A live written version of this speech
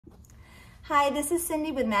Hi, this is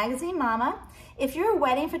Cindy with Magazine Mama. If you're a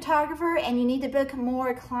wedding photographer and you need to book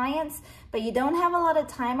more clients, but you don't have a lot of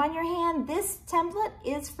time on your hand, this template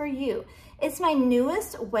is for you. It's my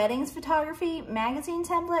newest weddings photography magazine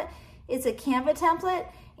template. It's a Canva template,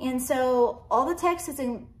 and so all the text is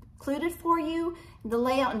included for you, the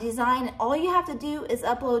layout and design. All you have to do is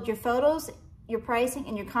upload your photos, your pricing,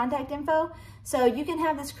 and your contact info. So you can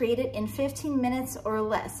have this created in 15 minutes or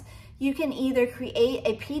less. You can either create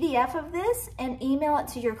a PDF of this and email it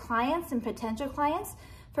to your clients and potential clients.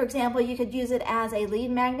 For example, you could use it as a lead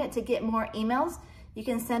magnet to get more emails. You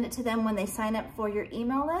can send it to them when they sign up for your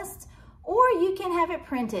email list, or you can have it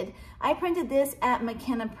printed. I printed this at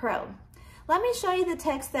McKenna Pro. Let me show you the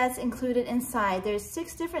text that's included inside. There's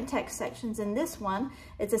 6 different text sections in this one.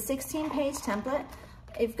 It's a 16-page template.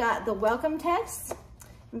 You've got the welcome text.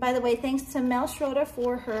 And by the way, thanks to Mel Schroeder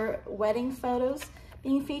for her wedding photos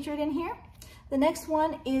being featured in here. The next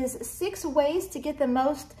one is 6 ways to get the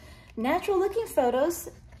most natural looking photos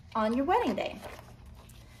on your wedding day.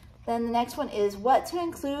 Then the next one is what to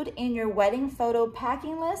include in your wedding photo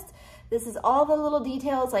packing list. This is all the little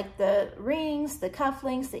details like the rings, the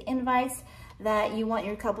cufflinks, the invites that you want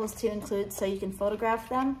your couples to include so you can photograph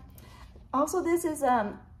them. Also, this is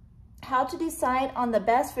how to decide on the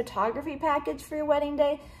best photography package for your wedding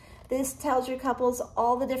day. This tells your couples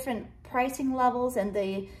all the different pricing levels and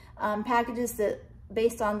the packages that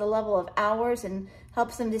based on the level of hours, and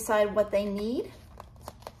helps them decide what they need.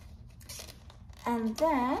 And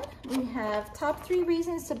then we have top 3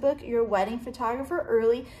 reasons to book your wedding photographer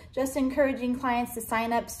early, just encouraging clients to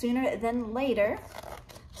sign up sooner than later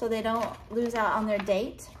so they don't lose out on their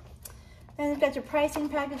date. Then you've got your pricing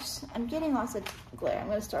package. I'm getting lots of glare. I'm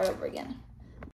going to start over again.